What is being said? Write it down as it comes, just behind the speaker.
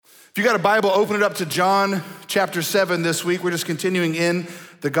If you got a Bible, open it up to John chapter 7 this week. We're just continuing in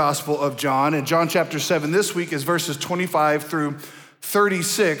the Gospel of John. And John chapter 7 this week is verses 25 through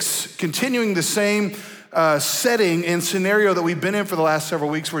 36, continuing the same setting and scenario that we've been in for the last several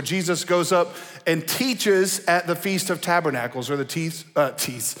weeks, where Jesus goes up and teaches at the Feast of Tabernacles, or the I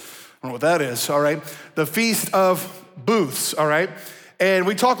don't know what that is, all right? The Feast of Booths, all right? And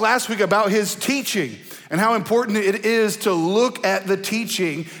we talked last week about his teaching and how important it is to look at the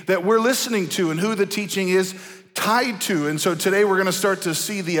teaching that we're listening to and who the teaching is tied to. And so today we're gonna start to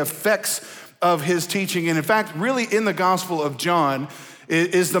see the effects of his teaching. And in fact, really in the Gospel of John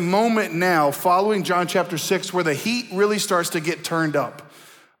is the moment now following John chapter 6 where the heat really starts to get turned up.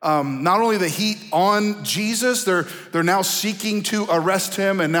 Not only the heat on Jesus, they're now seeking to arrest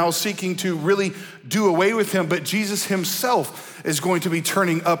him and now seeking to really do away with him, but Jesus himself is going to be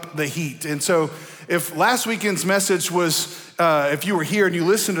turning up the heat. And so if last weekend's message was, if you were here and you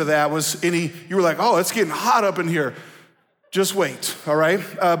listened to that, you were like, oh, it's getting hot up in here. Just wait, all right?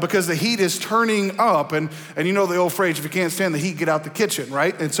 Because the heat is turning up, and you know the old phrase, if you can't stand the heat, get out the kitchen,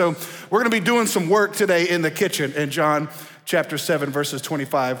 right? And so we're gonna be doing some work today in the kitchen in John chapter 7, verses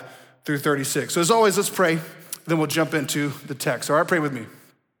 25 through 36. So as always, let's pray, then we'll jump into the text. All right, pray with me.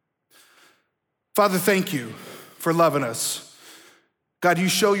 Father, thank you for loving us. God, you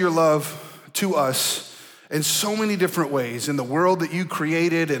show your love to us in so many different ways, in the world that you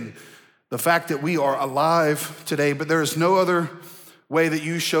created and the fact that we are alive today, but there is no other way that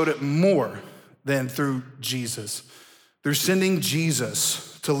you showed it more than through Jesus. Through sending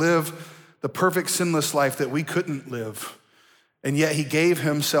Jesus to live the perfect sinless life that we couldn't live. And yet he gave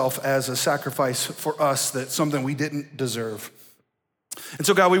himself as a sacrifice for us, that's something we didn't deserve. And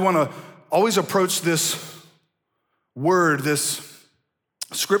so God, we wanna always approach this word, this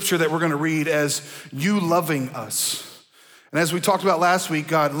scripture that we're gonna read as you loving us. And as we talked about last week,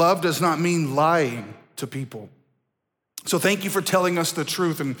 God, love does not mean lying to people. So thank you for telling us the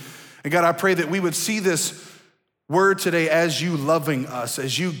truth. And God, I pray that we would see this word today as you loving us,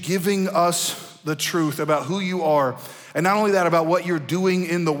 as you giving us the truth about who you are. And not only that, about what you're doing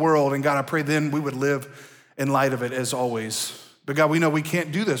in the world. And God, I pray then we would live in light of it as always. But God, we know we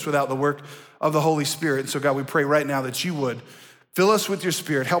can't do this without the work of the Holy Spirit. And so God, we pray right now that you would fill us with your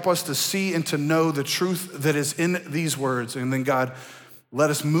Spirit. Help us to see and to know the truth that is in these words. And then God, let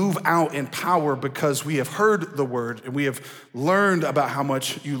us move out in power because we have heard the word and we have learned about how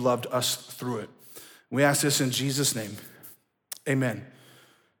much you loved us through it. We ask this in Jesus' name, amen.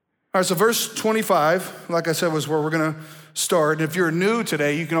 All right, so verse 25, like I said, was where we're gonna start. And if you're new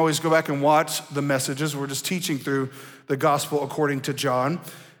today, you can always go back and watch the messages. We're just teaching through the gospel according to John.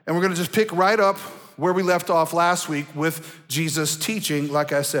 And we're gonna just pick right up where we left off last week with Jesus teaching,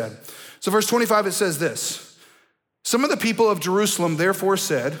 like I said. So verse 25, it says this: some of the people of Jerusalem therefore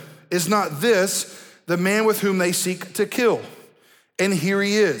said, is not this the man with whom they seek to kill? And here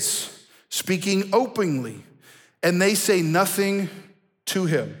he is, speaking openly, and they say nothing to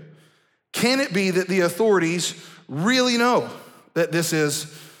him. Can it be that the authorities really know that this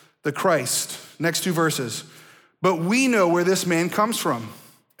is the Christ? Next two verses. But we know where this man comes from.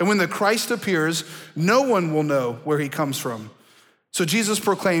 And when the Christ appears, no one will know where he comes from. So Jesus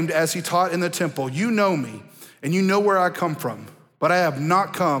proclaimed as he taught in the temple, you know me, and you know where I come from, but I have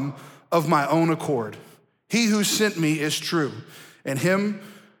not come of my own accord. He who sent me is true, and him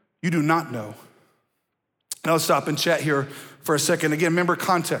you do not know. Now let's stop and chat here for a second. Again, remember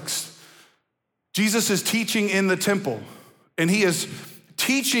context. Jesus is teaching in the temple, and he is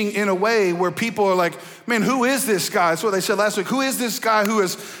teaching in a way where people are like, man, who is this guy? That's what they said last week. Who is this guy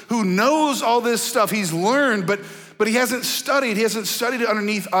who knows all this stuff? He's learned, but he hasn't studied. He hasn't studied it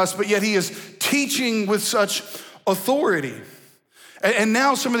underneath us, but yet he is teaching with such authority. And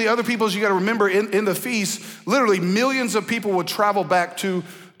now some of the other peoples you got to remember in the feast, literally millions of people would travel back to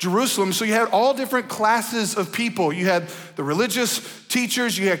Jerusalem. So you had all different classes of people. You had the religious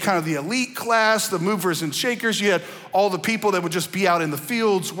teachers, you had kind of the elite class, the movers and shakers, you had all the people that would just be out in the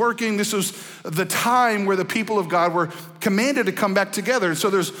fields working. This was the time where the people of God were commanded to come back together. And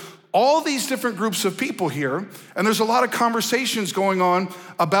so there's all these different groups of people here, and there's a lot of conversations going on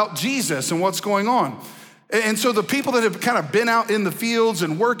about Jesus and what's going on. And so the people that have kind of been out in the fields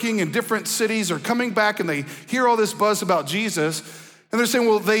and working in different cities are coming back and they hear all this buzz about Jesus. And they're saying,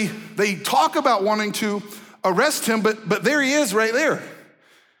 well, they talk about wanting to arrest him, but there he is right there.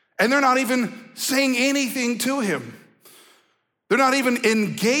 And they're not even saying anything to him. They're not even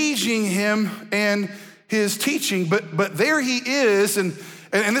engaging him and his teaching, but there he is. And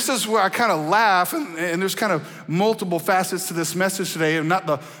this is where I kind of laugh, and there's kind of multiple facets to this message today, and not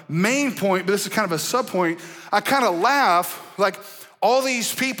the main point, but this is kind of a sub point. I kind of laugh, like All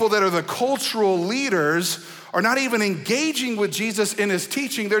these people that are the cultural leaders are not even engaging with Jesus in his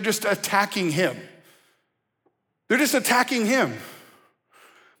teaching. They're just attacking him. They're just attacking him.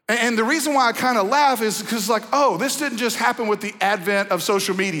 And the reason why I kind of laugh is because like, oh, this didn't just happen with the advent of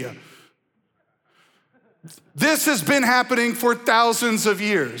social media. This has been happening for thousands of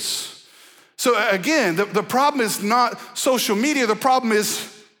years. So again, the problem is not social media. The problem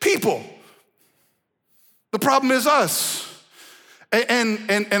is people. The problem is us.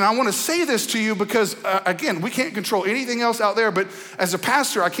 And I want to say this to you because, again, we can't control anything else out there, but as a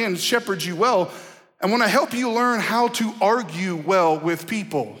pastor, I can shepherd you well. I want to help you learn how to argue well with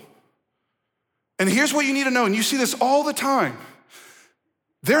people. And here's what you need to know, and you see this all the time.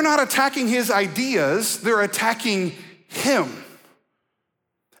 They're not attacking his ideas, they're attacking him.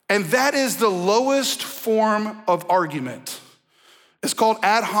 And that is the lowest form of argument. It's called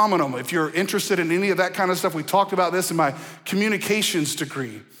ad hominem. If you're interested in any of that kind of stuff, we talked about this in my communications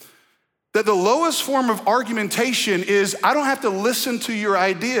degree. That the lowest form of argumentation is, I don't have to listen to your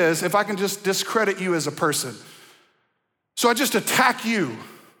ideas if I can just discredit you as a person. So I just attack you.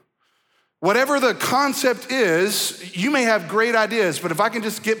 Whatever the concept is, you may have great ideas, but if I can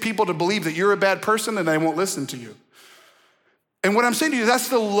just get people to believe that you're a bad person, then they won't listen to you. And what I'm saying to you, that's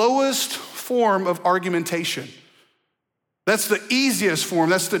the lowest form of argumentation. That's the easiest form,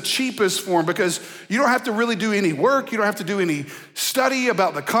 that's the cheapest form, because you don't have to really do any work, you don't have to do any study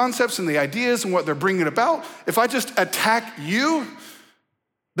about the concepts and the ideas and what they're bringing about. If I just attack you,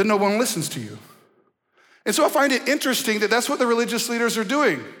 then no one listens to you. And so I find it interesting that that's what the religious leaders are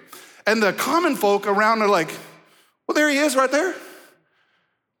doing. And the common folk around are like, well, there he is right there. Why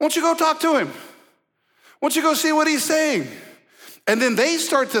don't you go talk to him? Why don't you go see what he's saying? And then they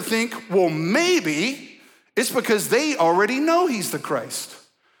start to think, well, maybe it's because they already know he's the Christ.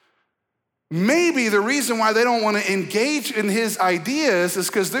 Maybe the reason why they don't want to engage in his ideas is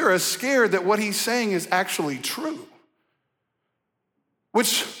because they're scared that what he's saying is actually true.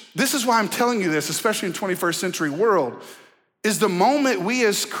 Which, this is why I'm telling you this, especially in 21st century world, is the moment we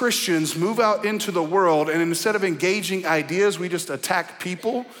as Christians move out into the world and instead of engaging ideas, we just attack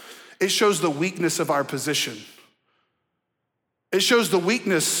people, it shows the weakness of our position. It shows the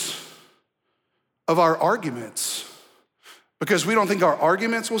weakness of our arguments because we don't think our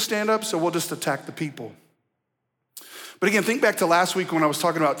arguments will stand up, so we'll just attack the people. But again, think back to last week when I was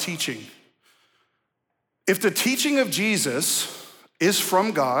talking about teaching. If the teaching of Jesus is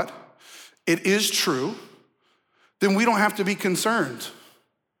from God, it is true, then we don't have to be concerned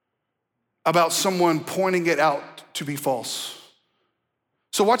about someone pointing it out to be false.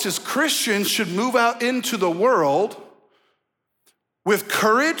 So watch this, Christians should move out into the world with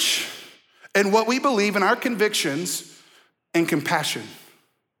courage and what we believe in our convictions and compassion.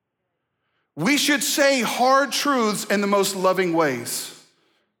 We should say hard truths in the most loving ways.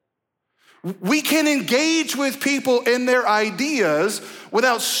 We can engage with people in their ideas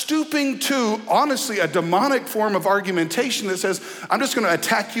without stooping to, honestly, a demonic form of argumentation that says, I'm just gonna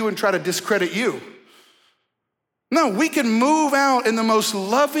attack you and try to discredit you. No, we can move out in the most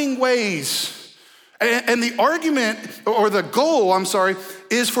loving ways. And the argument, or the goal,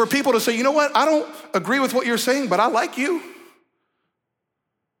 is for people to say, you know what, I don't agree with what you're saying, but I like you.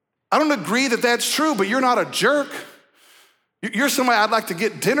 I don't agree that that's true, but you're not a jerk. You're somebody I'd like to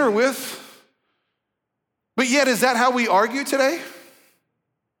get dinner with. But yet, is that how we argue today?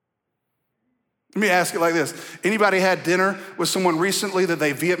 Let me ask it like this. Anybody had dinner with someone recently that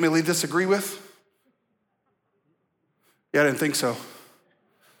they vehemently disagree with? Yeah, I didn't think so.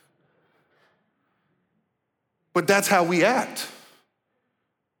 But that's how we act.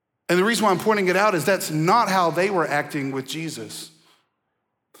 And the reason why I'm pointing it out is that's not how they were acting with Jesus.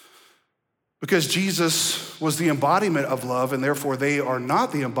 Because Jesus was the embodiment of love, and therefore they are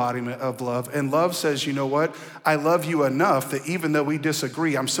not the embodiment of love. And love says, you know what? I love you enough that even though we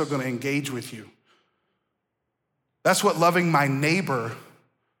disagree, I'm still gonna engage with you. That's what loving my neighbor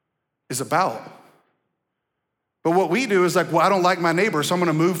is about. But what we do is like, well, I don't like my neighbor, so I'm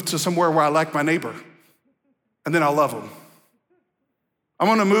gonna move to somewhere where I like my neighbor, and then I'll love them. I'm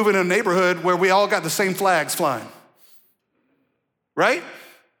gonna move in a neighborhood where we all got the same flags flying, right?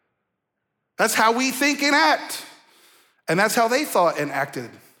 That's how we think and act. And that's how they thought and acted.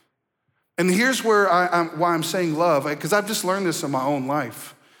 And here's where why I'm saying love, because I've just learned this in my own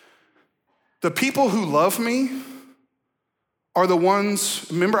life. The people who love me are the ones,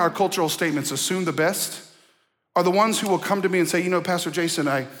 remember our cultural statements, assume the best, are the ones who will come to me and say, you know, Pastor Jason,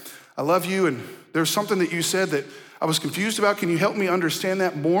 I love you, and there's something that you said that I was confused about. Can you help me understand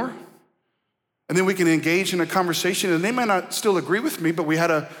that more? And then we can engage in a conversation, and they might not still agree with me, but we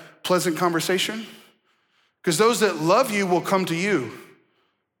had a pleasant conversation. Because those that love you will come to you,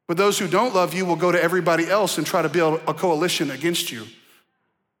 but those who don't love you will go to everybody else and try to build a coalition against you.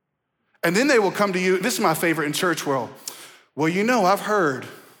 And then they will come to you. This is my favorite in church world. Well, you know, I've heard.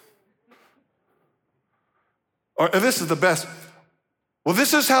 Or this is the best. Well,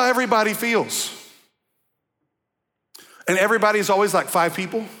 this is how everybody feels. And everybody's always like 5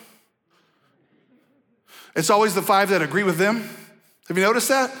 people. It's always the 5 that agree with them. Have you noticed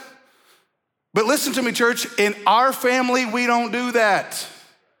that? But listen to me, church. In our family, we don't do that.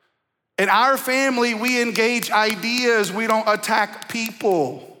 In our family, we engage ideas. We don't attack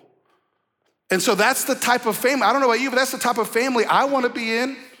people. And so that's the type of family. I don't know about you, but that's the type of family I want to be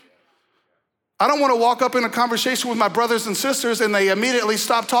in. I don't want to walk up in a conversation with my brothers and sisters and they immediately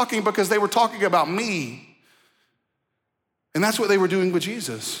stop talking because they were talking about me. And that's what they were doing with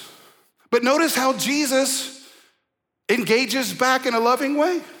Jesus. But notice how Jesus engages back in a loving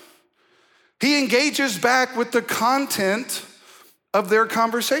way. He engages back with the content of their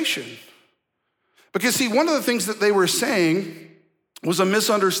conversation. Because see, one of the things that they were saying was a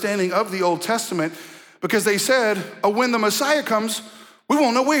misunderstanding of the Old Testament, because they said, oh, when the Messiah comes, we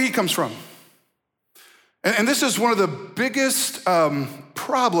won't know where he comes from. And this is one of the biggest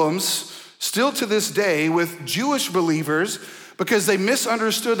problems still to this day with Jewish believers, because they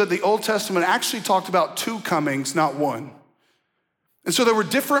misunderstood that the Old Testament actually talked about 2 comings, not 1. And so there were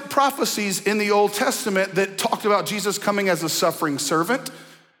different prophecies in the Old Testament that talked about Jesus coming as a suffering servant.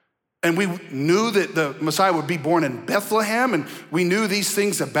 And we knew that the Messiah would be born in Bethlehem, and we knew these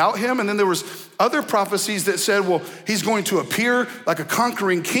things about him. And then there was other prophecies that said, well, he's going to appear like a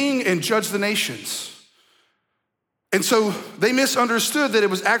conquering king and judge the nations. And so they misunderstood that it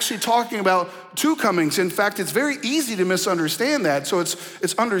was actually talking about 2 comings. In fact, it's very easy to misunderstand that. So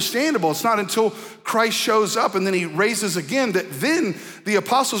it's understandable. It's not until Christ shows up and then he raises again that then the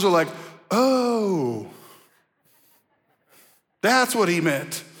apostles are like, oh, that's what he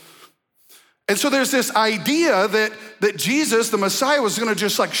meant. And so there's this idea that Jesus, the Messiah, was gonna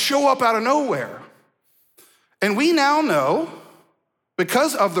just like show up out of nowhere. And we now know,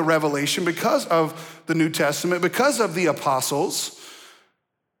 because of the revelation, because of the New Testament, because of the apostles,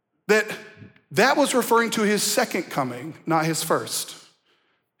 that was referring to his second coming, not his first.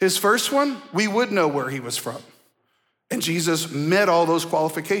 His first one, we would know where he was from. And Jesus met all those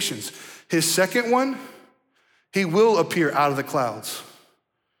qualifications. His second one, he will appear out of the clouds.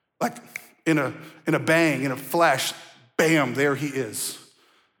 Like in a bang, in a flash, bam, there he is.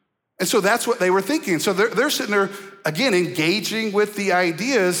 And so that's what they were thinking. So they're sitting there, again, engaging with the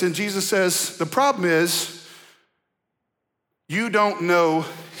ideas, and Jesus says, the problem is, you don't know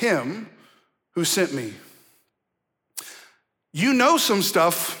him who sent me. You know some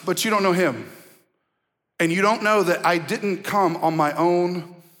stuff, but you don't know him. And you don't know that I didn't come on my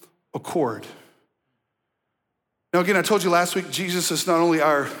own accord. Now, again, I told you last week, Jesus is not only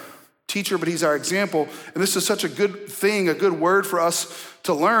our teacher, but he's our example. And this is such a good thing, a good word for us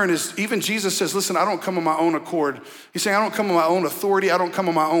to learn is even Jesus says, listen, I don't come on my own accord. He's saying, I don't come on my own authority. I don't come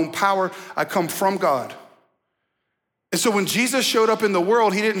on my own power. I come from God. And so when Jesus showed up in the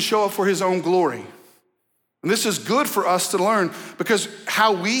world, he didn't show up for his own glory. And this is good for us to learn because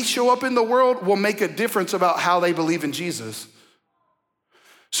how we show up in the world will make a difference about how they believe in Jesus.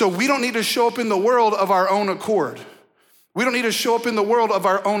 So we don't need to show up in the world of our own accord. We don't need to show up in the world of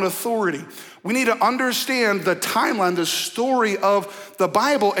our own authority. We need to understand the timeline, the story of the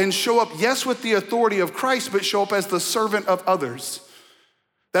Bible, and show up, yes, with the authority of Christ, but show up as the servant of others.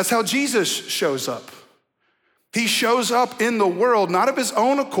 That's how Jesus shows up. He shows up in the world, not of his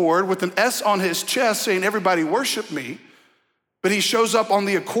own accord, with an S on his chest saying, everybody worship me, but he shows up on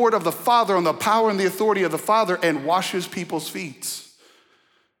the accord of the Father, on the power and the authority of the Father, and washes people's feet.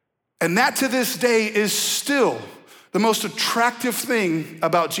 And that to this day is still the most attractive thing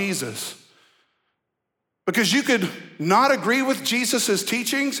about Jesus. Because you could not agree with Jesus's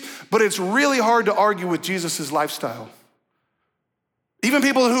teachings, but it's really hard to argue with Jesus's lifestyle. Even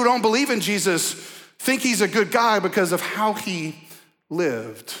people who don't believe in Jesus think he's a good guy because of how he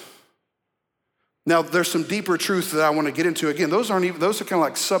lived. Now, there's some deeper truth that I want to get into. Again, those are kind of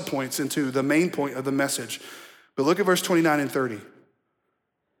like subpoints into the main point of the message. But look at verse 29 and 30.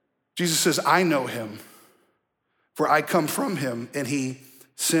 Jesus says, I know him, for I come from him, and he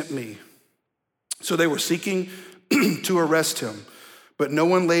sent me. So they were seeking to arrest him, but no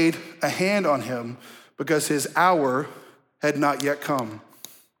one laid a hand on him because his hour had not yet come.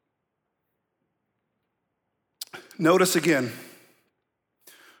 Notice again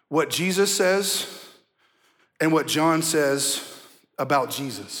what Jesus says and what John says about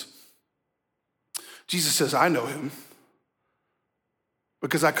Jesus. Jesus says, I know him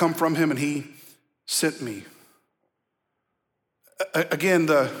because I come from him and he sent me. Again,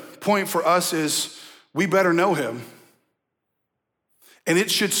 the point for us is we better know him. And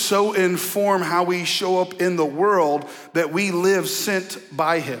it should so inform how we show up in the world that we live sent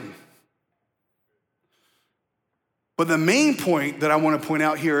by him. But the main point that I want to point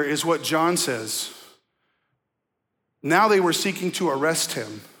out here is what John says. Now they were seeking to arrest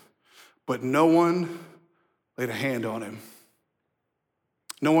him, but no one laid a hand on him.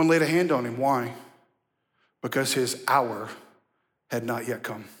 No one laid a hand on him. Why? Because his hour had not yet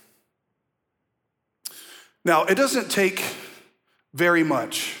come. Now, it doesn't take very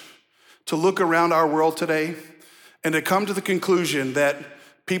much to look around our world today and to come to the conclusion that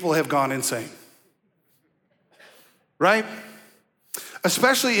people have gone insane. Right?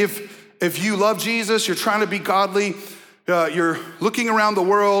 Especially if you love Jesus, you're trying to be godly, you're looking around the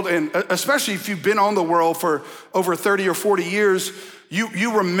world, and especially if you've been on the world for over 30 or 40 years,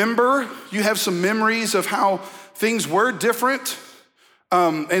 you remember, you have some memories of how things were different.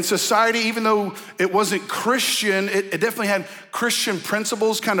 And society, even though it wasn't Christian, it definitely had Christian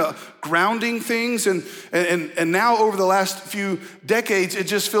principles kind of grounding things. And now over the last few decades, it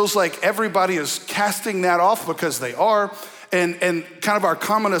just feels like everybody is casting that off because they are. And kind of our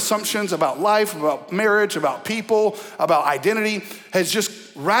common assumptions about life, about marriage, about people, about identity has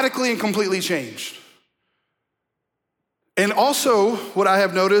just radically and completely changed. And also, what I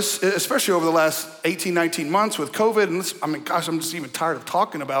have noticed, especially over the last 18, 19 months with COVID, and I'm just even tired of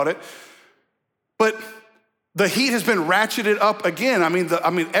talking about it, but the heat has been ratcheted up again.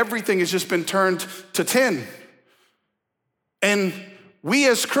 Everything has just been turned to 10. And we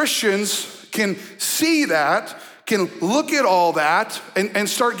as Christians can see that, can look at all that, and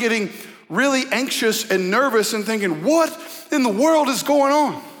start getting really anxious and nervous and thinking, what in the world is going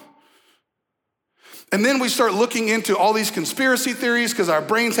on? And then we start looking into all these conspiracy theories because our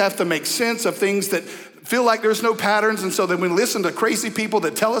brains have to make sense of things that feel like there's no patterns. And so then we listen to crazy people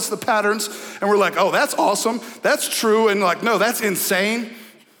that tell us the patterns and we're like, oh, that's awesome. That's true. And like, no, that's insane.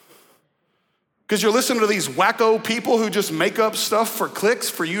 Because you're listening to these wacko people who just make up stuff for clicks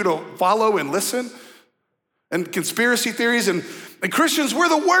for you to follow and listen. And conspiracy theories and Christians, we're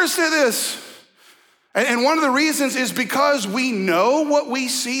the worst at this. And one of the reasons is because we know what we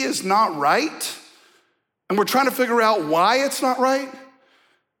see is not right. And we're trying to figure out why it's not right.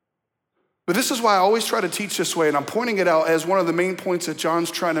 But this is why I always try to teach this way, and I'm pointing it out as one of the main points that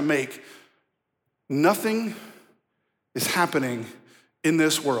John's trying to make. Nothing is happening in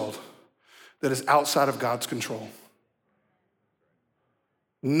this world that is outside of God's control.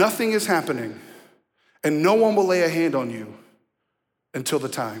 Nothing is happening, and no one will lay a hand on you until the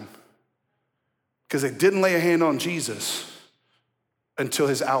time. Because they didn't lay a hand on Jesus until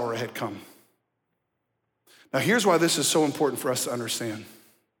his hour had come. Now, here's why this is so important for us to understand.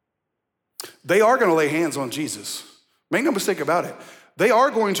 They are going to lay hands on Jesus. Make no mistake about it. They are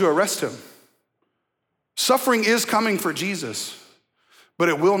going to arrest him. Suffering is coming for Jesus, but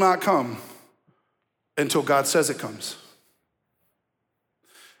it will not come until God says it comes.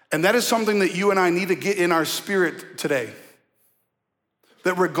 And that is something that you and I need to get in our spirit today.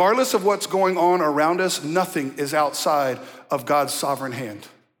 That regardless of what's going on around us, nothing is outside of God's sovereign hand.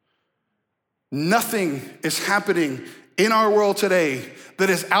 Nothing is happening in our world today that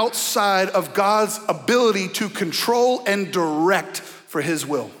is outside of God's ability to control and direct for his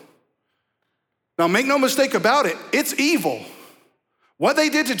will. Now, make no mistake about it, it's evil. What they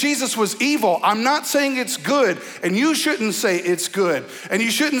did to Jesus was evil. I'm not saying it's good, and you shouldn't say it's good. And you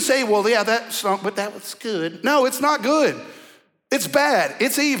shouldn't say, well, yeah, but that was good. No, it's not good. It's bad,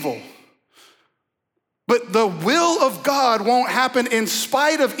 it's evil. But the will of God won't happen in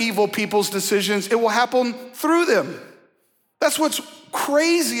spite of evil people's decisions. It will happen through them. That's what's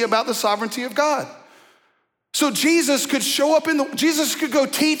crazy about the sovereignty of God. So Jesus could Jesus could go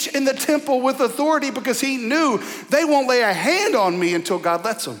teach in the temple with authority because he knew they won't lay a hand on me until God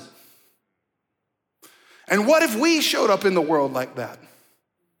lets them. And what if we showed up in the world like that?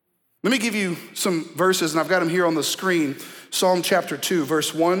 Let me give you some verses, and I've got them here on the screen. Psalm chapter 2,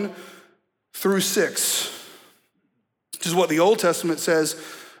 verse 1 through 6. This is what the Old Testament says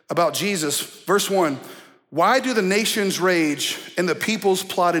about Jesus. Verse 1, why do the nations rage and the peoples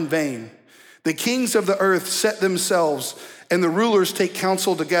plot in vain? The kings of the earth set themselves and the rulers take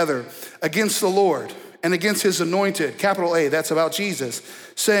counsel together against the Lord and against his anointed, capital A, that's about Jesus,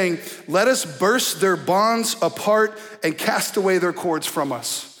 saying, let us burst their bonds apart and cast away their cords from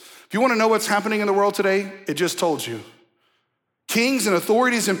us. If you want to know what's happening in the world today, it just told you. Kings and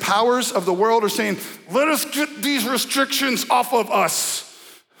authorities and powers of the world are saying, let us get these restrictions off of us.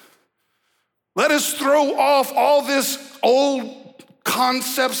 Let us throw off all this old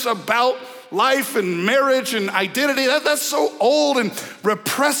concepts about life and marriage and identity. That's so old and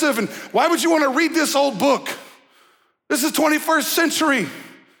repressive. And why would you want to read this old book? This is 21st century.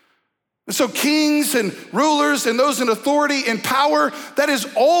 And so kings and rulers and those in authority and power, that is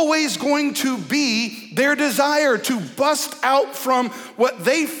always going to be their desire to bust out from what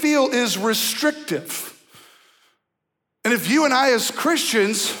they feel is restrictive. And if you and I as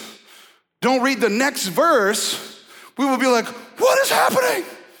Christians don't read the next verse, we will be like, what is happening?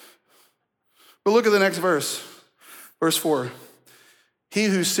 But look at the next verse. Verse 4. He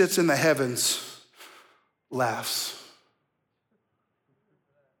who sits in the heavens laughs.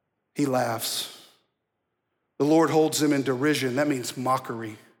 He laughs. The Lord holds them in derision. That means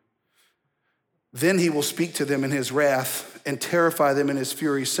mockery. Then he will speak to them in his wrath and terrify them in his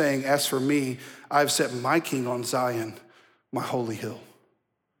fury, saying, as for me, I've set my king on Zion, my holy hill.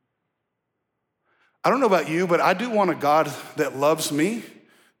 I don't know about you, but I do want a God that loves me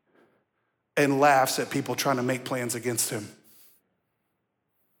and laughs at people trying to make plans against him.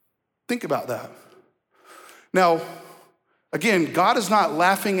 Think about that. Now, again, God is not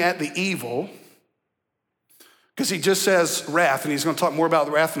laughing at the evil because he just says wrath, and he's going to talk more about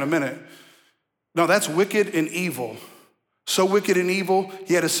the wrath in a minute. No, that's wicked and evil. So wicked and evil,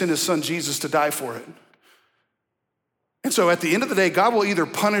 he had to send his son Jesus to die for it. And so at the end of the day, God will either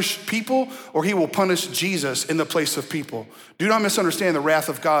punish people or he will punish Jesus in the place of people. Do not misunderstand the wrath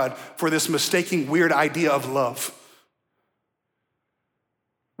of God for this mistaking weird idea of love.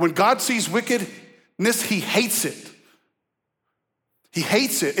 When God sees wickedness, he hates it. He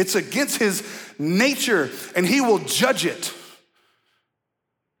hates it. It's against his nature, and he will judge it.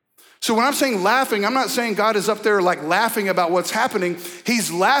 So when I'm saying laughing, I'm not saying God is up there like laughing about what's happening.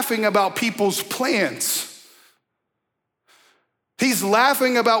 He's laughing about people's plans. He's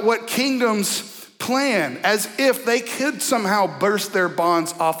laughing about what kingdoms plan, as if they could somehow burst their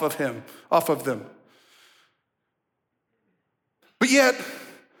bonds off of them. But yet,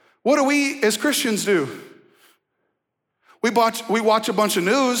 what do we as Christians do? We watch a bunch of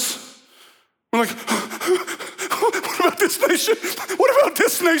news. We're like, what about this nation? What about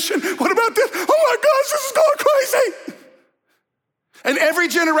this nation? What about this? Oh my gosh, this is going crazy. And every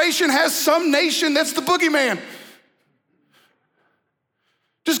generation has some nation that's the boogeyman.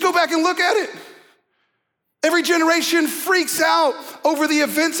 Just go back and look at it. Every generation freaks out over the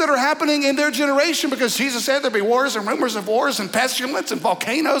events that are happening in their generation because Jesus said there'd be wars and rumors of wars and pestilence and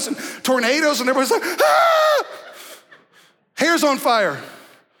volcanoes and tornadoes, and everybody's like, ah! Hair's on fire.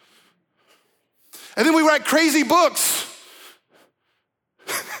 And then we write crazy books.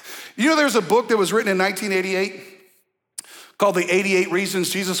 You know, there's a book that was written in 1988 called The 88 Reasons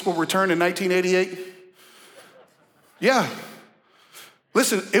Jesus Will Return in 1988. Yeah.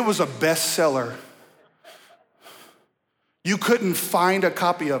 Listen, it was a bestseller. You couldn't find a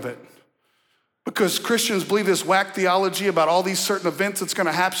copy of it because Christians believe this whack theology about all these certain events that's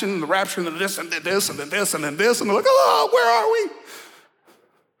gonna happen, and the rapture, and then this, and then this, and then this, and then this, and they're like, oh, where are we?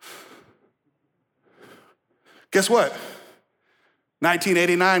 Guess what?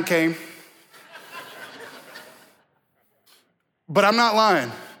 1989 came. But I'm not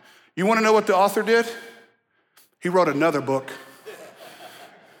lying. You wanna know what the author did? He wrote another book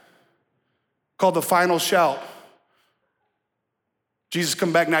called The Final Shout. Jesus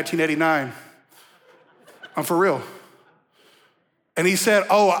come back 1989. I'm for real. And he said,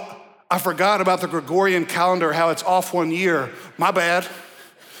 oh, I forgot about the Gregorian calendar, how it's off 1 year. My bad.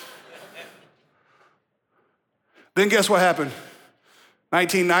 Then guess what happened?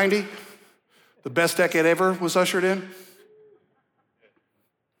 1990, the best decade ever was ushered in.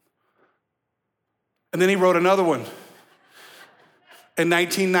 And then he wrote another one. In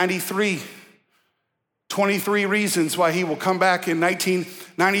 1993, 23 reasons why he will come back in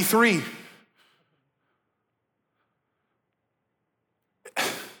 1993.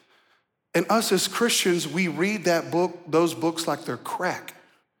 And us as Christians, we read those books like they're crack.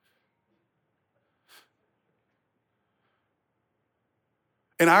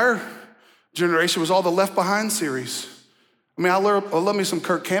 And our generation was all the Left Behind series. I mean, I love me some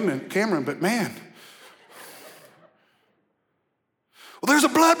Kirk Cameron, but man. Well, there's a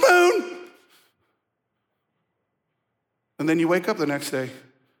blood moon. And then you wake up the next day.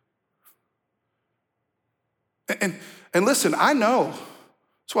 And listen, I know.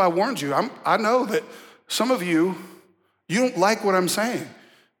 That's why I warned you. I know that some of you don't like what I'm saying.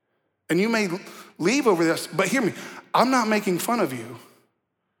 And you may leave over this, but hear me. I'm not making fun of you.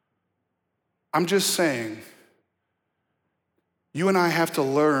 I'm just saying, you and I have to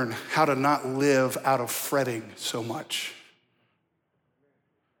learn how to not live out of fretting so much.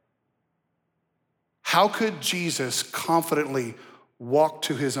 How could Jesus confidently walk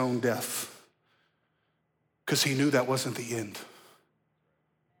to his own death? because he knew that wasn't the end.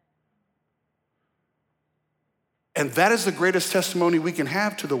 And that is the greatest testimony we can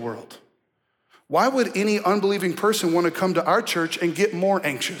have to the world. Why would any unbelieving person want to come to our church and get more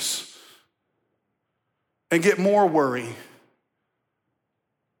anxious and get more worry?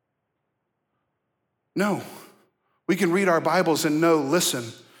 No. We can read our Bibles and know, listen,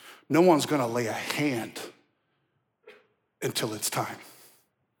 no one's going to lay a hand until it's time.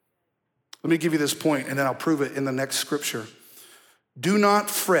 Let me give you this point, and then I'll prove it in the next scripture. Do not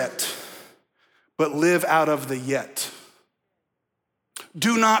fret, but live out of the yet.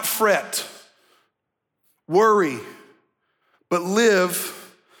 Do not fret, worry, but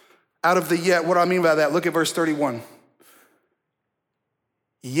live out of the yet. What do I mean by that? Look at verse 31.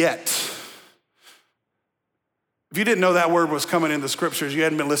 Yet. If you didn't know that word was coming in the scriptures, you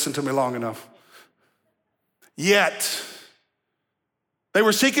hadn't been listening to me long enough. Yet. They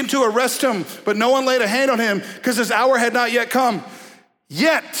were seeking to arrest him, but no one laid a hand on him because his hour had not yet come.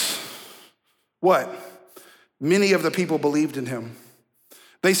 Yet, what? Many of the people believed in him.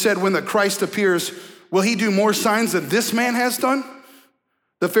 They said, when the Christ appears, will he do more signs than this man has done?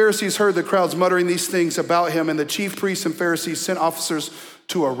 The Pharisees heard the crowds muttering these things about him, and the chief priests and Pharisees sent officers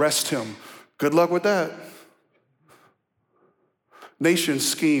to arrest him. Good luck with that. Nations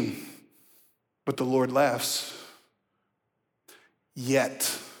scheme, but the Lord laughs. Yet.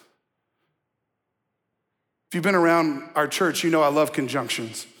 If you've been around our church, you know I love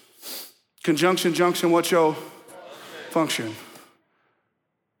conjunctions. Conjunction, junction, what's your function?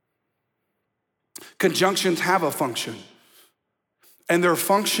 Conjunctions have a function. And their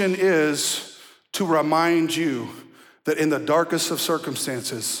function is to remind you that in the darkest of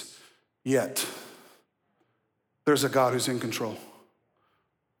circumstances, yet, there's a God who's in control.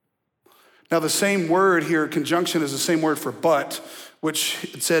 Now, the same word here, conjunction, is the same word for but, which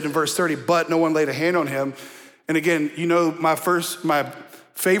it said in verse 30, but no one laid a hand on him. And again, you know, my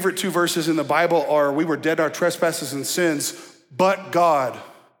favorite two verses in the Bible are, we were dead in our trespasses and sins, but God.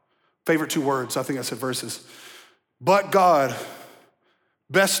 Favorite two words, I think I said verses. But God,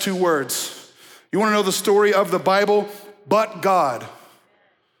 best two words. You wanna know the story of the Bible? But God.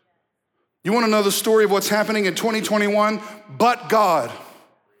 You wanna know the story of what's happening in 2021? But God.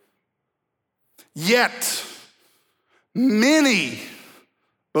 Yet, many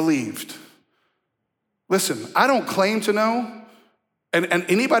believed. Listen, I don't claim to know, and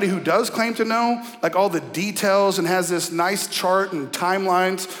anybody who does claim to know, like all the details and has this nice chart and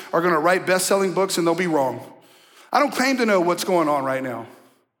timelines, are gonna write best-selling books and they'll be wrong. I don't claim to know what's going on right now.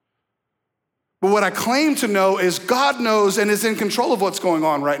 But what I claim to know is God knows and is in control of what's going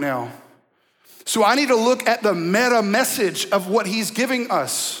on right now. So I need to look at the meta message of what he's giving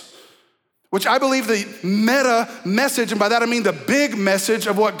us, which I believe the meta message, and by that I mean the big message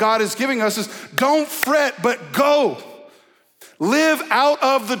of what God is giving us, is don't fret, but go. Live out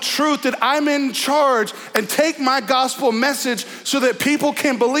of the truth that I'm in charge and take my gospel message so that people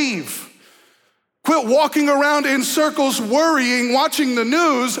can believe. Quit walking around in circles worrying, watching the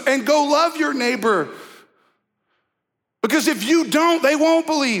news, and go love your neighbor. Because if you don't, they won't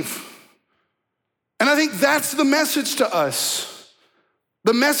believe. And I think that's the message to us.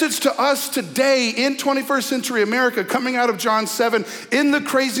 The message to us today in 21st century America, coming out of John 7, in the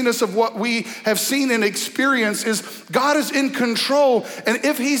craziness of what we have seen and experienced, is God is in control. And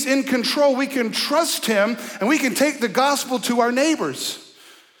if he's in control, we can trust him and we can take the gospel to our neighbors.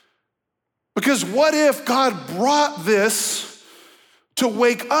 Because what if God brought this to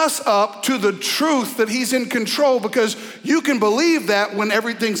wake us up to the truth that he's in control? Because you can believe that when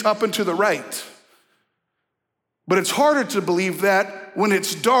everything's up and to the right. But it's harder to believe that when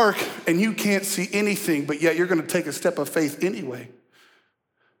it's dark and you can't see anything, but yet you're gonna take a step of faith anyway.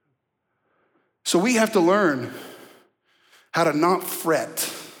 So we have to learn how to not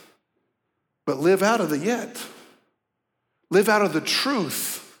fret, but live out of the yet. Live out of the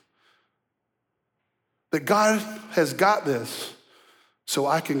truth that God has got this so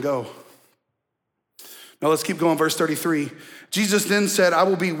I can go. Now let's keep going, verse 33. Jesus then said, I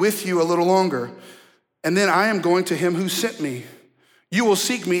will be with you a little longer, and then I am going to him who sent me. You will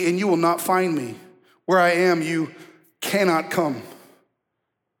seek me and you will not find me. Where I am, you cannot come.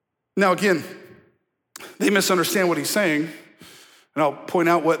 Now again, they misunderstand what he's saying, and I'll point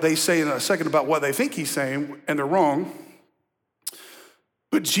out what they say in a second about what they think he's saying, and they're wrong.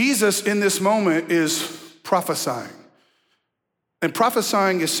 But Jesus in this moment is prophesying. And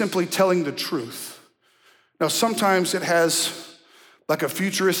prophesying is simply telling the truth. Now sometimes it has like a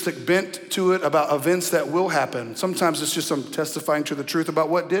futuristic bent to it about events that will happen. Sometimes it's just I'm testifying to the truth about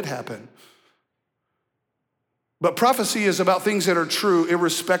what did happen. But prophecy is about things that are true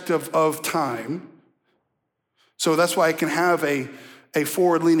irrespective of time. So that's why it can have a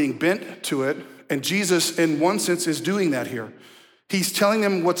forward-leaning bent to it. And Jesus, in one sense, is doing that here. He's telling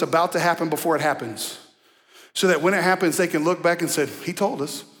them what's about to happen before it happens, so that when it happens, they can look back and say, he told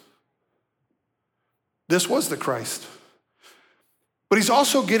us. This was the Christ. But he's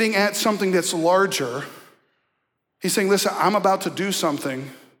also getting at something that's larger. He's saying, listen, I'm about to do something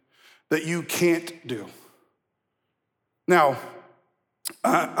that you can't do. Now,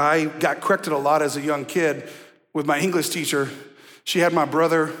 I got corrected a lot as a young kid with my English teacher. She had my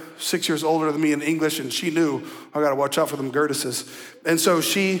brother 6 years older than me in English, and she knew I gotta watch out for them Gertises. And so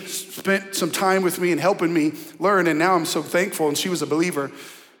she spent some time with me and helping me learn, and now I'm so thankful, and she was a believer.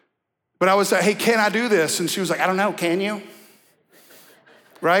 But I was like, hey, can I do this? And she was like, I don't know, can you?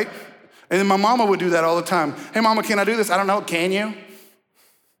 Right? And then my mama would do that all the time. Hey, mama, can I do this? I don't know, can you?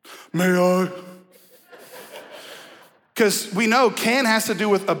 May I? Because we know can has to do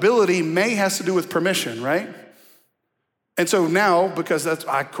with ability, may has to do with permission, right? And so now, because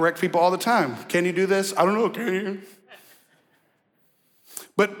I correct people all the time. Can you do this? I don't know, can you?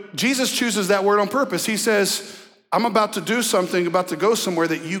 But Jesus chooses that word on purpose. He says, I'm about to do something, about to go somewhere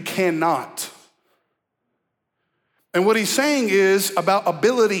that you cannot. And what he's saying is about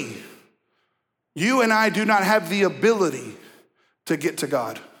ability. You and I do not have the ability to get to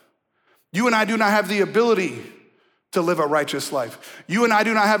God. You and I do not have the ability to live a righteous life. You and I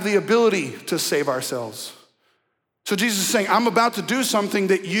do not have the ability to save ourselves. So Jesus is saying, I'm about to do something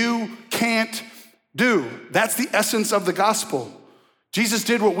that you can't do. That's the essence of the gospel. Jesus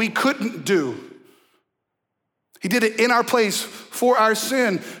did what we couldn't do. He did it in our place for our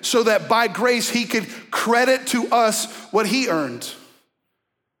sin so that by grace he could credit to us what he earned.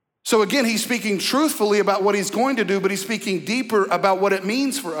 So again, he's speaking truthfully about what he's going to do, but he's speaking deeper about what it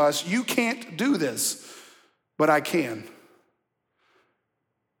means for us. You can't do this, but I can.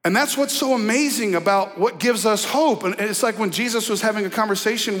 And that's what's so amazing about what gives us hope. And it's like when Jesus was having a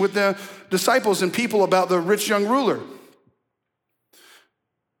conversation with the disciples and people about the rich young ruler.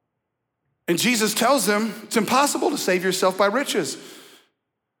 And Jesus tells them it's impossible to save yourself by riches.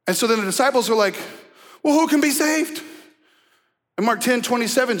 And so then the disciples are like, well, who can be saved? In Mark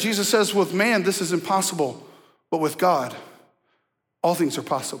 10:27, Jesus says, with man, this is impossible, but with God, all things are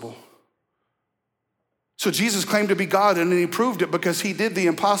possible. So Jesus claimed to be God, and then he proved it because he did the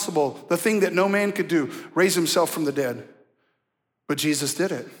impossible, the thing that no man could do, raise himself from the dead. But Jesus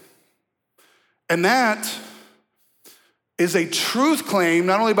did it. And that is a truth claim,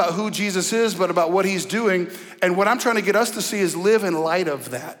 not only about who Jesus is, but about what he's doing. And what I'm trying to get us to see is live in light of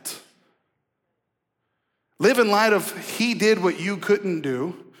that. Live in light of he did what you couldn't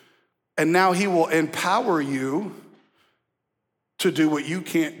do, and now he will empower you to do what you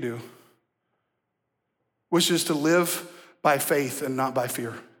can't do, which is to live by faith and not by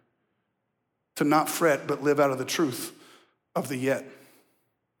fear. To not fret, but live out of the truth of the yet.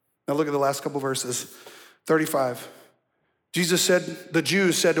 Now look at the last couple verses. 35. The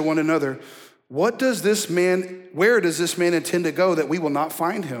Jews said to one another, where does this man intend to go that we will not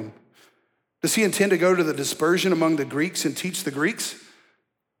find him? Does he intend to go to the dispersion among the Greeks and teach the Greeks?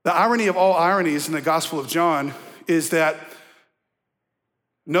 The irony of all ironies in the Gospel of John is that,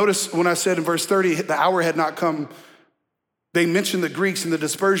 notice when I said in verse 30, the hour had not come, they mentioned the Greeks and the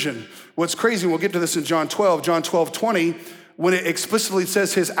dispersion. What's crazy, we'll get to this in John 12:20, when it explicitly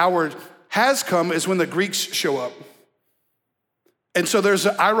says his hour has come is when the Greeks show up. And so there's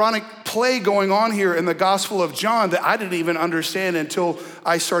an ironic play going on here in the Gospel of John that I didn't even understand until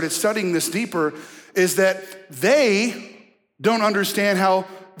I started studying this deeper, is that they don't understand how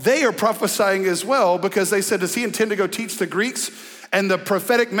they are prophesying as well, because they said, does he intend to go teach the Greeks? And the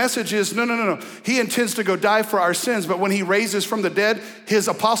prophetic message is, no. He intends to go die for our sins, but when he raises from the dead, his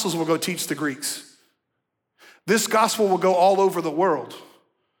apostles will go teach the Greeks. This gospel will go all over the world.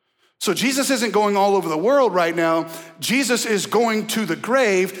 So Jesus isn't going all over the world right now. Jesus is going to the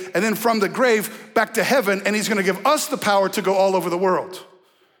grave, and then from the grave back to heaven, and he's gonna give us the power to go all over the world.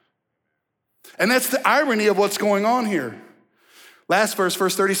 And that's the irony of what's going on here. Last verse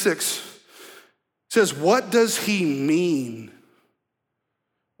 36, says, what does he mean?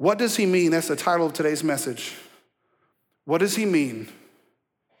 What does he mean? That's the title of today's message. What does he mean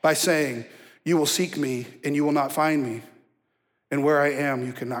by saying, you will seek me and you will not find me, and where I am,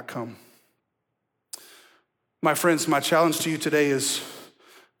 you cannot come? My friends, my challenge to you today is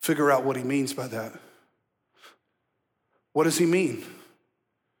figure out what he means by that. What does he mean?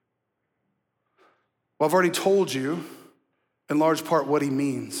 Well, I've already told you in large part what he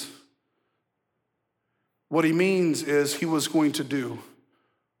means. What he means is he was going to do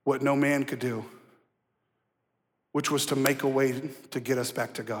what no man could do, which was to make a way to get us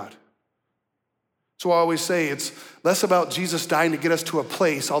back to God. So I always say it's less about Jesus dying to get us to a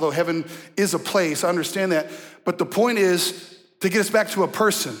place, although heaven is a place, I understand that. But the point is to get us back to a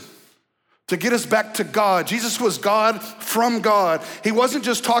person, to get us back to God. Jesus was God from God. He wasn't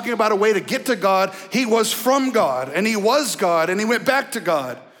just talking about a way to get to God. He was from God, and he was God, and he went back to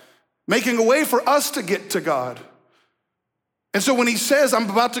God, making a way for us to get to God. And so when he says, I'm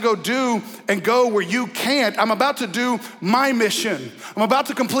about to go do and go where you can't, I'm about to do my mission. I'm about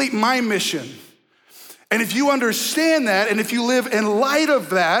to complete my mission. And if you understand that, and if you live in light of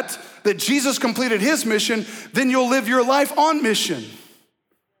that Jesus completed his mission, then you'll live your life on mission.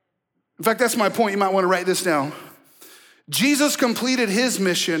 In fact, that's my point. You might want to write this down. Jesus completed his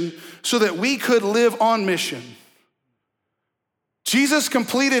mission so that we could live on mission. Jesus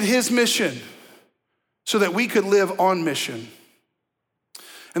completed his mission so that we could live on mission.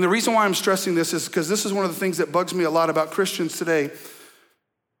 And the reason why I'm stressing this is because this is one of the things that bugs me a lot about Christians today,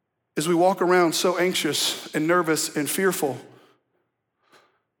 is we walk around so anxious and nervous and fearful,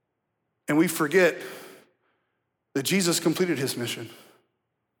 and we forget that Jesus completed his mission.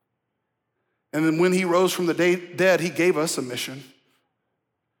 And then when he rose from the dead, he gave us a mission.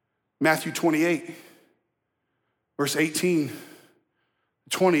 Matthew 28, verse 18,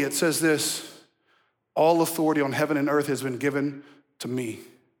 20, it says this: all authority on heaven and earth has been given to me.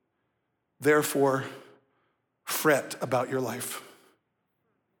 Therefore, fret about your life.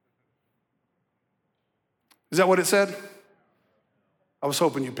 Is that what it said? I was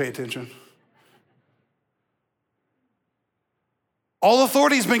hoping you'd pay attention. All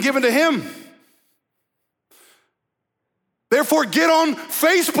authority has been given to him. Therefore, get on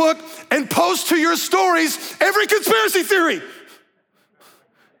Facebook and post to your stories every conspiracy theory.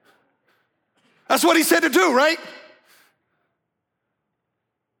 That's what he said to do, right?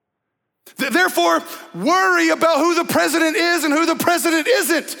 Therefore, worry about who the president is and who the president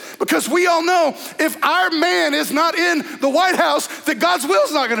isn't, because we all know if our man is not in the White House, that God's will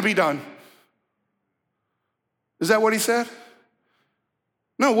is not going to be done. Is that what he said?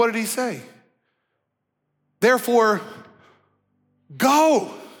 No, what did he say? Therefore,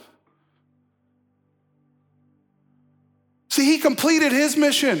 go. See, he completed his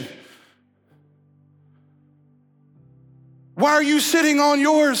mission. Why are you sitting on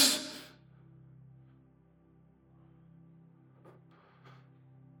yours?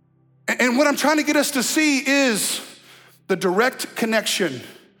 And what I'm trying to get us to see is the direct connection.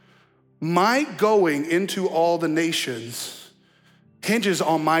 My going into all the nations hinges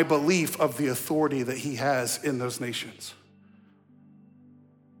on my belief of the authority that he has in those nations.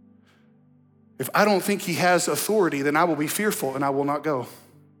 If I don't think he has authority, then I will be fearful and I will not go.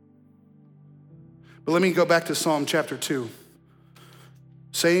 But let me go back to Psalm chapter 2.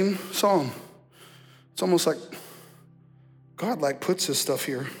 Same psalm. It's almost like God puts his stuff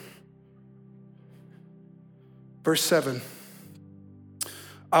here. Verse 7,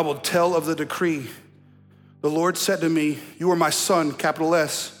 I will tell of the decree. The Lord said to me, you are my son, capital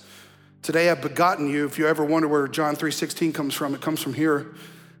S. Today I've begotten you. If you ever wonder where John 3:16 comes from, it comes from here.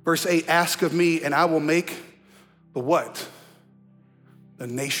 Verse 8, ask of me and I will make the what? The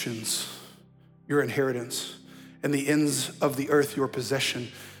nations your inheritance and the ends of the earth your possession.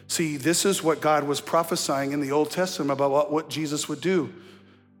 See, this is what God was prophesying in the Old Testament about what Jesus would do.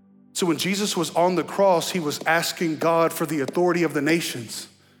 So when Jesus was on the cross, he was asking God for the authority of the nations.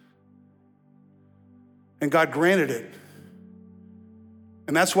 And God granted it.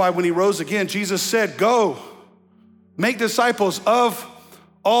 And that's why when he rose again, Jesus said, go, make disciples of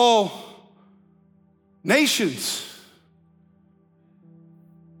all nations.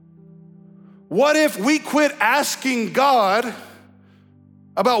 What if we quit asking God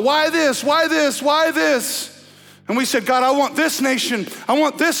about why this, why this, why this? And we said, God, I want this nation. I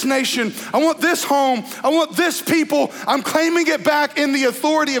want this nation. I want this home. I want this people. I'm claiming it back in the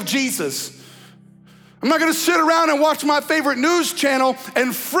authority of Jesus. I'm not going to sit around and watch my favorite news channel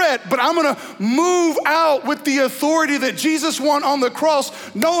and fret, but I'm going to move out with the authority that Jesus won on the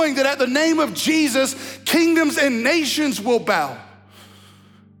cross, knowing that at the name of Jesus, kingdoms and nations will bow.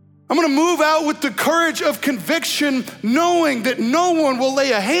 I'm going to move out with the courage of conviction, knowing that no one will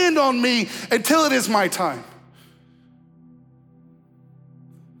lay a hand on me until it is my time.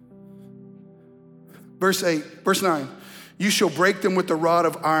 Verse 9, you shall break them with the rod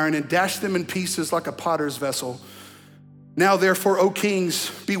of iron and dash them in pieces like a potter's vessel. Now therefore, O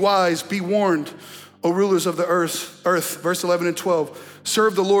kings, be wise, be warned, O rulers of the earth. Verse 11 and 12,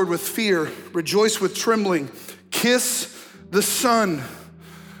 serve the Lord with fear, rejoice with trembling, kiss the Son,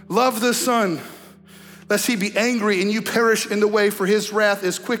 love the Son, lest he be angry and you perish in the way, for his wrath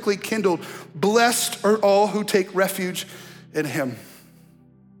is quickly kindled. Blessed are all who take refuge in him.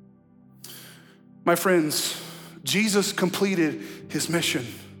 My friends, Jesus completed his mission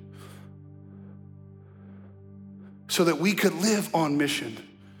so that we could live on mission.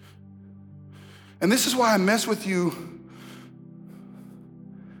 And this is why I mess with you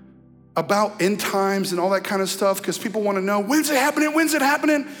about end times and all that kind of stuff, because people want to know, when's it happening? When's it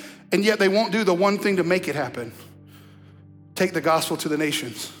happening? And yet they won't do the one thing to make it happen. Take the gospel to the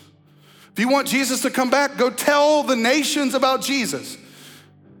nations. If you want Jesus to come back, go tell the nations about Jesus,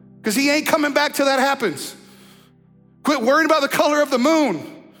 because he ain't coming back till that happens. Quit worrying about the color of the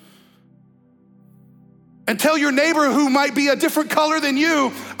moon and tell your neighbor who might be a different color than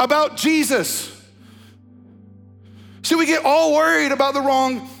you about Jesus. See, we get all worried about the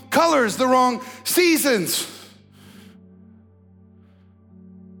wrong colors, the wrong seasons.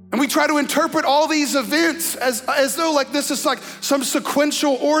 And we try to interpret all these events as though like this is like some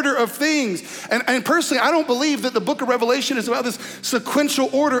sequential order of things. And personally, I don't believe that the book of Revelation is about this sequential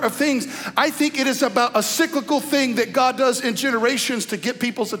order of things. I think it is about a cyclical thing that God does in generations to get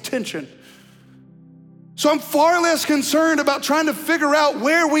people's attention. So I'm far less concerned about trying to figure out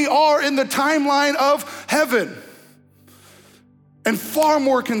where we are in the timeline of heaven, and far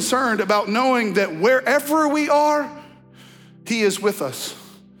more concerned about knowing that wherever we are, he is with us.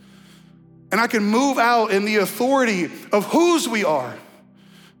 And I can move out in the authority of whose we are.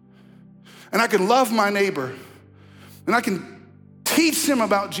 And I can love my neighbor. And I can teach him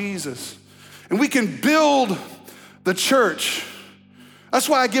about Jesus. And we can build the church. That's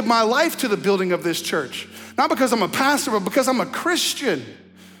why I give my life to the building of this church. Not because I'm a pastor, but because I'm a Christian.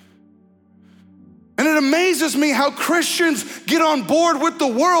 And it amazes me how Christians get on board with the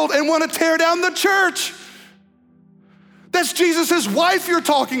world and want to tear down the church. That's Jesus' wife you're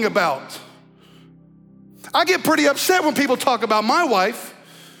talking about. I get pretty upset when people talk about my wife.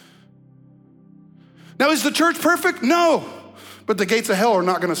 Now, is the church perfect? No, but the gates of hell are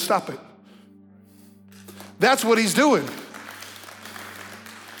not going to stop it. That's what he's doing.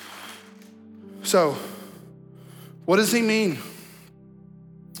 So, what does he mean?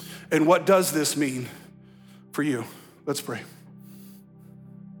 And what does this mean for you? Let's pray.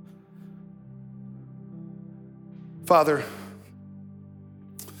 Father,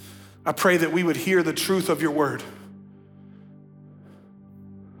 I pray that we would hear the truth of your word.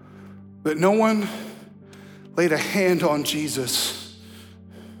 That no one laid a hand on Jesus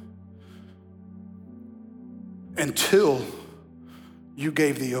until you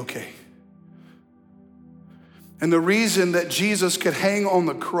gave the okay. And the reason that Jesus could hang on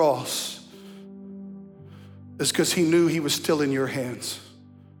the cross is because he knew he was still in your hands.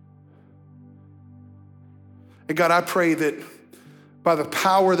 And God, I pray that by the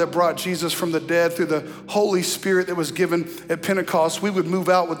power that brought Jesus from the dead through the Holy Spirit that was given at Pentecost, we would move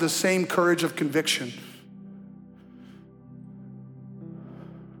out with the same courage of conviction.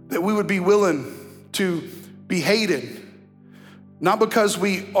 That we would be willing to be hated, not because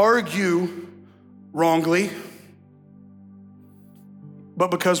we argue wrongly, but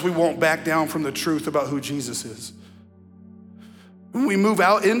because we won't back down from the truth about who Jesus is. When we move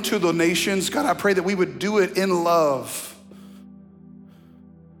out into the nations, God, I pray that we would do it in love,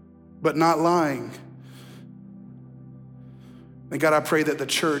 but not lying. And God, I pray that the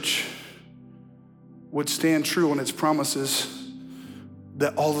church would stand true on its promises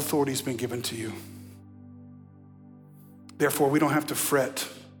that all authority has been given to you. Therefore, we don't have to fret.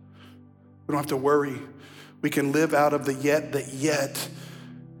 We don't have to worry. We can live out of the yet that yet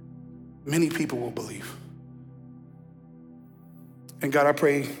many people will believe. And God, I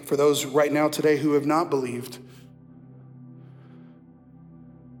pray for those right now today who have not believed.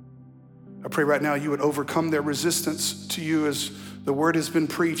 I pray right now you would overcome their resistance to you as the word has been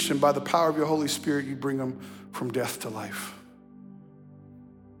preached, and by the power of your Holy Spirit, you bring them from death to life.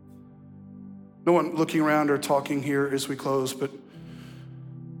 No one looking around or talking here as we close, but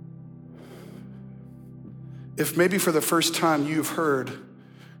if maybe for the first time you've heard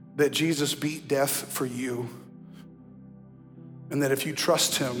that Jesus beat death for you, and that if you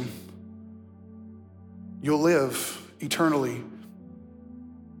trust him, you'll live eternally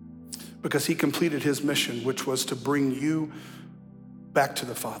because he completed his mission, which was to bring you back to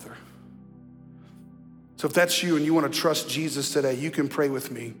the Father. So if that's you and you want to trust Jesus today, you can pray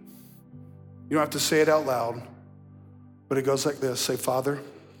with me. You don't have to say it out loud, but it goes like this. Say, Father,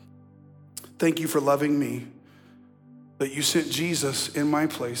 thank you for loving me, that you sent Jesus in my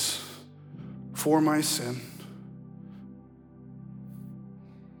place for my sin.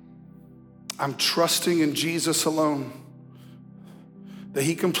 I'm trusting in Jesus alone, that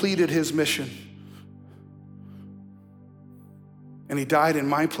he completed his mission and he died in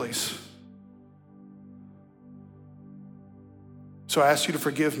my place. So I ask you to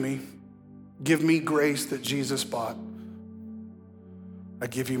forgive me, Give me grace that Jesus bought. I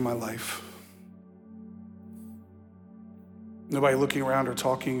give you my life. Nobody looking around or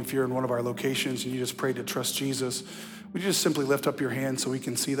talking. If you're in one of our locations and you just prayed to trust Jesus, would you just simply lift up your hand so we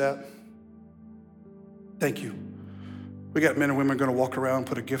can see that? Thank you. We got men and women going to walk around,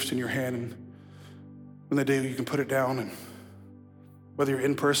 put a gift in your hand, and when they do, you can put it down. And whether you're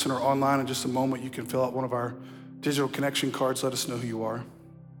in person or online, in just a moment, you can fill out one of our digital connection cards. Let us know who you are.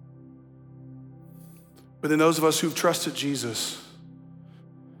 But then those of us who've trusted Jesus,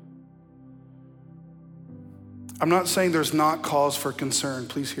 I'm not saying there's not cause for concern.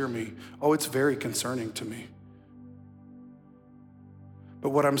 Please hear me. Oh, it's very concerning to me. But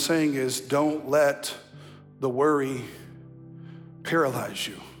what I'm saying is, don't let the worry paralyze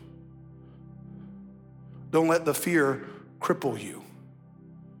you. Don't let the fear cripple you.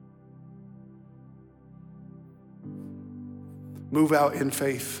 Move out in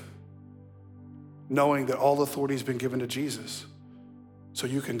faith, knowing that all authority has been given to Jesus, so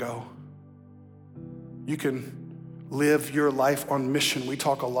you can go. You can live your life on mission. We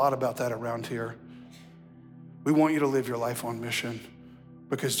talk a lot about that around here. We want you to live your life on mission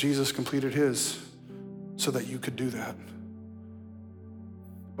because Jesus completed his so that you could do that.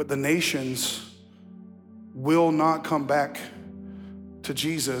 But the nations will not come back to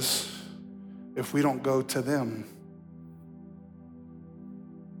Jesus if we don't go to them.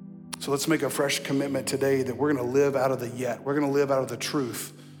 So let's make a fresh commitment today that we're going to live out of the yet. We're going to live out of the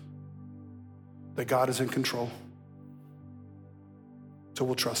truth that God is in control. So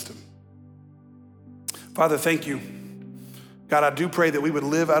we'll trust him. Father, thank you. God, I do pray that we would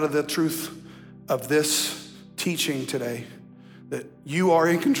live out of the truth of this teaching today, that you are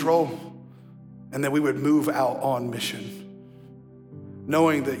in control, and that we would move out on mission,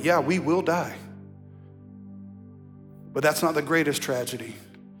 knowing that, yeah, we will die. But that's not the greatest tragedy.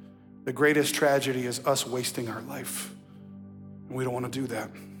 The greatest tragedy is us wasting our life, and we don't want to do that.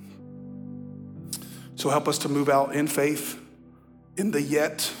 So help us to move out in faith, in the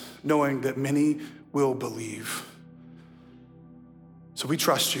yet, knowing that many will believe. So we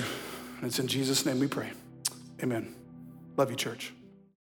trust you, and it's in Jesus' name we pray. Amen. Love you, church.